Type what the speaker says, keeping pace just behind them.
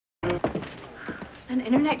An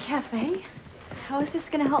internet cafe? How is this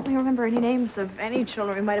going to help me remember any names of any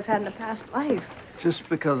children we might have had in a past life? Just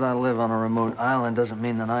because I live on a remote island doesn't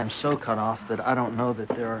mean that I am so cut off that I don't know that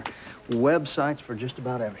there are websites for just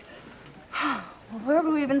about everything. Well, where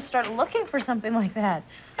would we even start looking for something like that?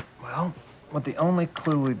 Well, with the only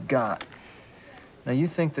clue we've got. Now, you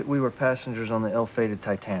think that we were passengers on the ill-fated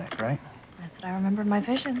Titanic, right? That's what I remember in my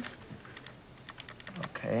visions.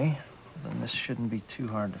 Okay, then this shouldn't be too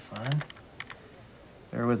hard to find.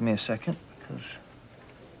 Bear with me a second, because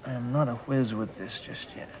I am not a whiz with this just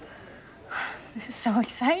yet. This is so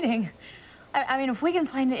exciting. I mean, if we can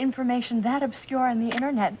find information that obscure on the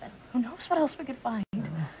internet, then who knows what else we could find.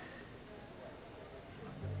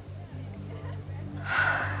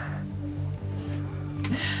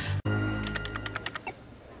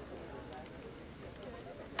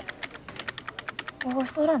 Well,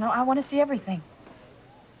 slow down. I want to see everything.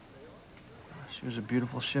 She was a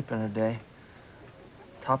beautiful ship in her day.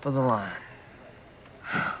 Top of the line.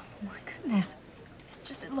 Oh, my goodness.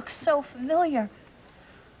 It looks so familiar.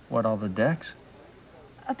 What, all the decks?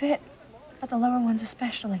 A bit, but the lower ones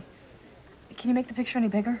especially. Can you make the picture any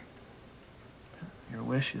bigger? Your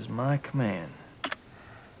wish is my command.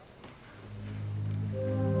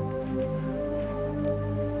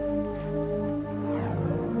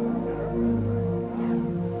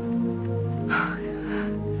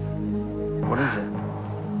 What is it?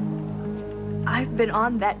 I've been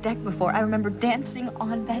on that deck before. I remember dancing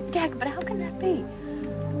on that deck, but how can that be?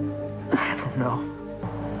 I don't know.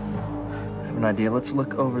 I have an idea. Let's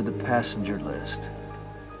look over the passenger list.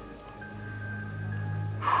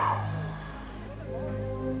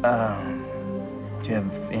 Do you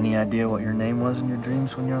have any idea what your name was in your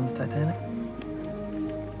dreams when you're on the Titanic?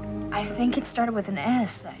 I think it started with an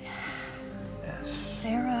S. Yes.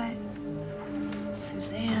 Sarah...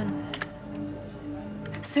 Suzanne...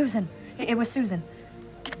 Susan. It was Susan.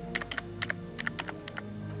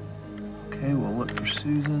 Okay, we'll look for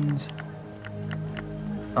Susan's.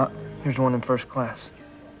 Here's one in first class.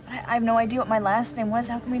 I have no idea what my last name was.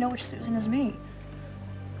 How can we know which Susan is me?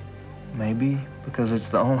 Maybe because it's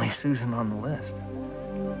the only Susan on the list.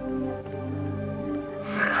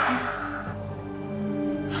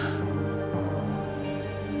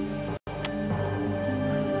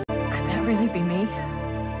 Could that really be me?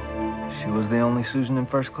 She was the only Susan in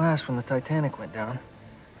first class when the Titanic went down.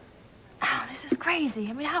 Oh, this is crazy.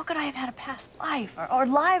 I mean, how could I have had a past life? Or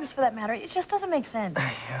lives, for that matter? It just doesn't make sense.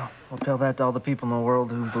 Yeah, we'll tell that to all the people in the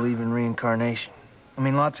world who believe in reincarnation. I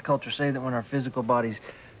mean, lots of cultures say that when our physical bodies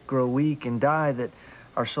grow weak and die, that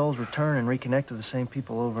our souls return and reconnect to the same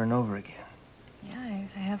people over and over again. Yeah,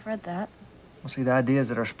 I have read that. Well, see, the idea is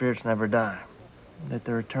that our spirits never die, that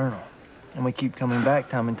they're eternal. And we keep coming back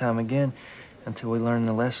time and time again until we learn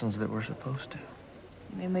the lessons that we're supposed to.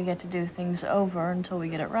 I mean, we get to do things over until we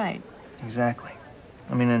get it right. Exactly.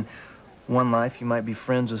 I mean, in one life, you might be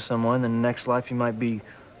friends with someone, and the next life, you might be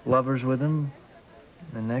lovers with them,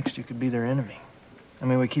 and the next, you could be their enemy. I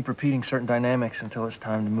mean, we keep repeating certain dynamics until it's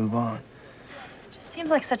time to move on. It just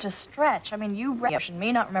seems like such a stretch. I mean, you and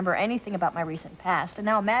me not remember anything about my recent past, and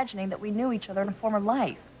now imagining that we knew each other in a former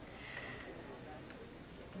life.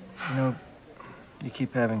 You know, you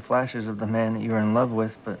keep having flashes of the man that you were in love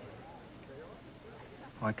with, but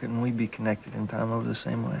why couldn't we be connected in time over the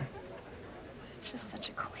same way? It's just such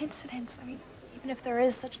a coincidence. I mean, even if there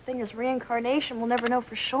is such a thing as reincarnation, we'll never know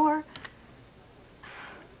for sure.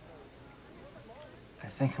 I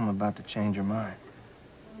think I'm about to change your mind.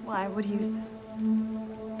 Why? What do you...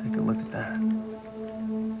 Take a look at that.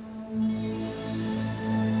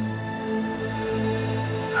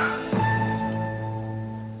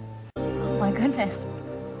 Oh, my goodness.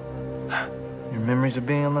 Your memories of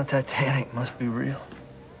being on the Titanic must be real.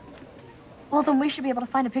 Well, then we should be able to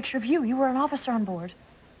find a picture of you. You were an officer on board.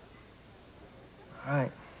 All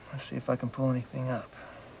right. Let's see if I can pull anything up.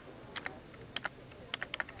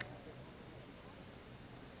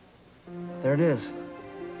 There it is.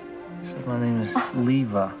 It says my name is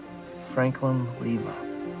Leva. Franklin Leva.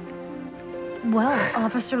 Well,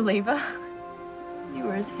 Officer Leva, you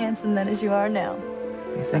were as handsome then as you are now.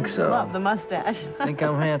 You think so? Love the mustache. Think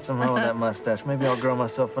I'm handsome, huh, with that mustache? Maybe I'll grow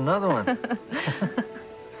myself another one.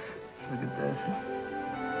 Look at this.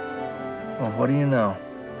 Well, what do you know?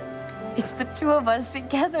 It's the two of us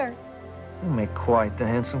together. We make quite the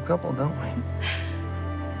handsome couple, don't we?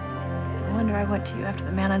 No wonder I went to you after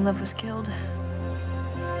the man I loved was killed.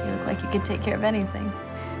 You look like you could take care of anything.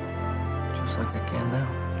 Just like I can now.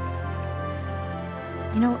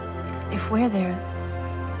 You know, if we're there,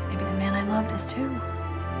 maybe the man I loved is too.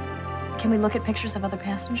 Can we look at pictures of other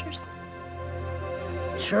passengers?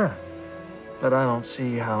 Sure. But I don't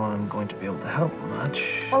see how I'm going to be able to help much.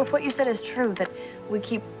 Well, if what you said is true, that we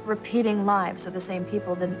keep repeating lives with the same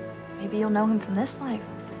people, then maybe you'll know him from this life.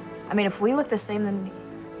 I mean, if we look the same, then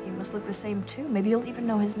he must look the same, too. Maybe you'll even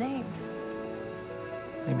know his name.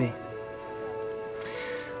 Maybe.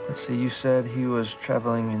 Let's see, you said he was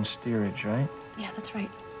traveling in steerage, right? Yeah, that's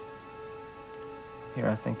right. Here,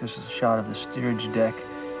 I think this is a shot of the steerage deck.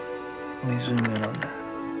 Let me zoom in on that.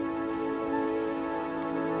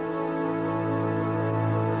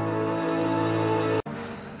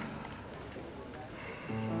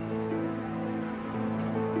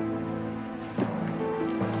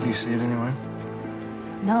 Do you see it anywhere?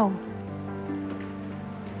 No.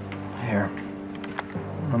 Here.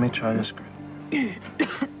 Let me try this grip.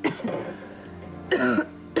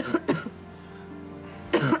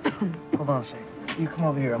 Hold on a second. You come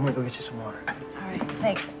over here. I'm gonna go get you some water. All right,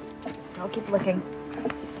 thanks. I'll keep looking.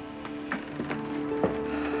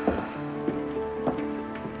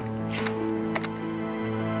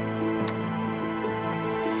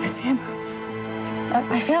 That's him.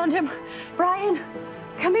 I found him. Brian,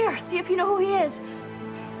 come here. See if you know who he is.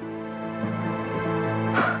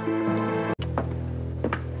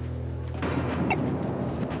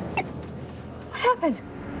 What happened?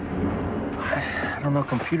 I don't know,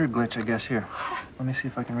 computer glitch, I guess. Here. Let me see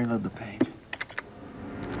if I can reload the page.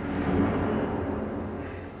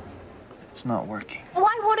 It's not working.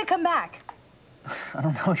 Why won't it come back? I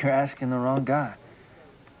don't know, you're asking the wrong guy.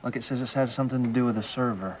 Look, it says this has something to do with the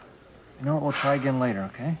server. You know what, we'll try again later,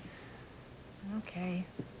 okay? Okay.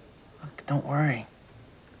 Look, don't worry.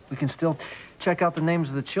 We can still check out the names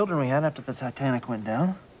of the children we had after the Titanic went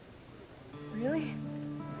down. Really?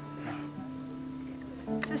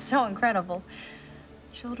 This is so incredible.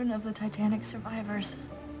 Children of the Titanic survivors.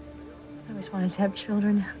 I always wanted to have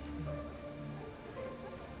children.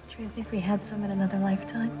 Do you think we had some in another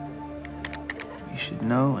lifetime? You should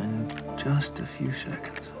know in just a few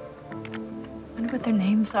seconds. I wonder what their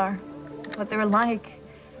names are, what they were like.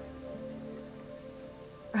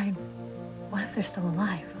 Brian, what if they're still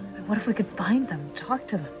alive? What if we could find them, talk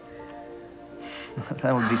to them?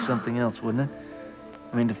 That would be something else, wouldn't it?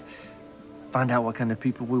 I mean, to find out what kind of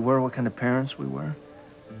people we were, what kind of parents we were.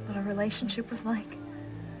 What our relationship was like.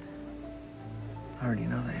 I already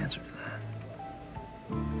know the answer to that.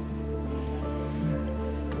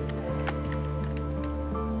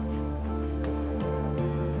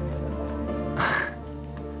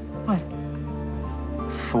 What?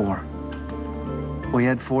 4. We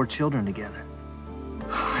had 4 children together.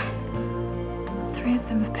 3 of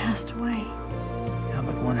them have passed away. Yeah,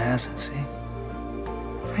 but one hasn't, see?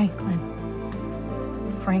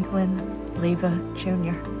 Franklin Leva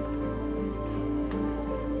Jr.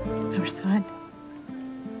 Our son.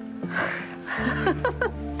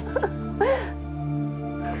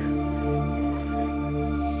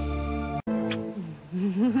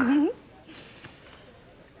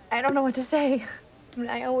 I don't know what to say. I mean,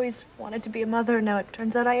 I always wanted to be a mother. Now it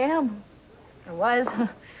turns out I am. I was.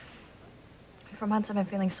 For months I've been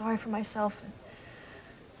feeling sorry for myself. And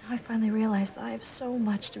now I finally realized that I have so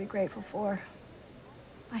much to be grateful for.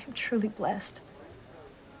 I am truly blessed.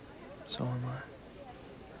 So am I.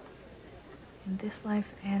 In this life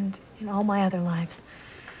and in all my other lives.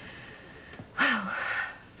 Wow.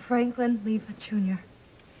 Franklin Leva Jr.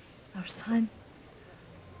 Our son.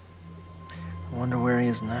 I wonder where he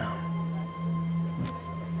is now.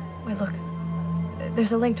 Wait, look.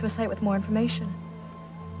 There's a link to a site with more information.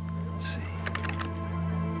 Let's see.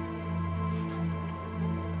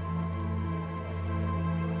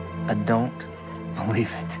 I don't believe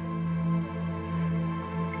it.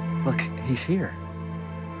 Look, he's here.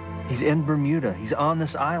 He's in Bermuda. He's on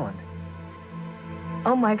this island.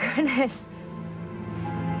 Oh, my goodness.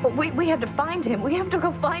 But we have to find him. We have to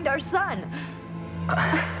go find our son.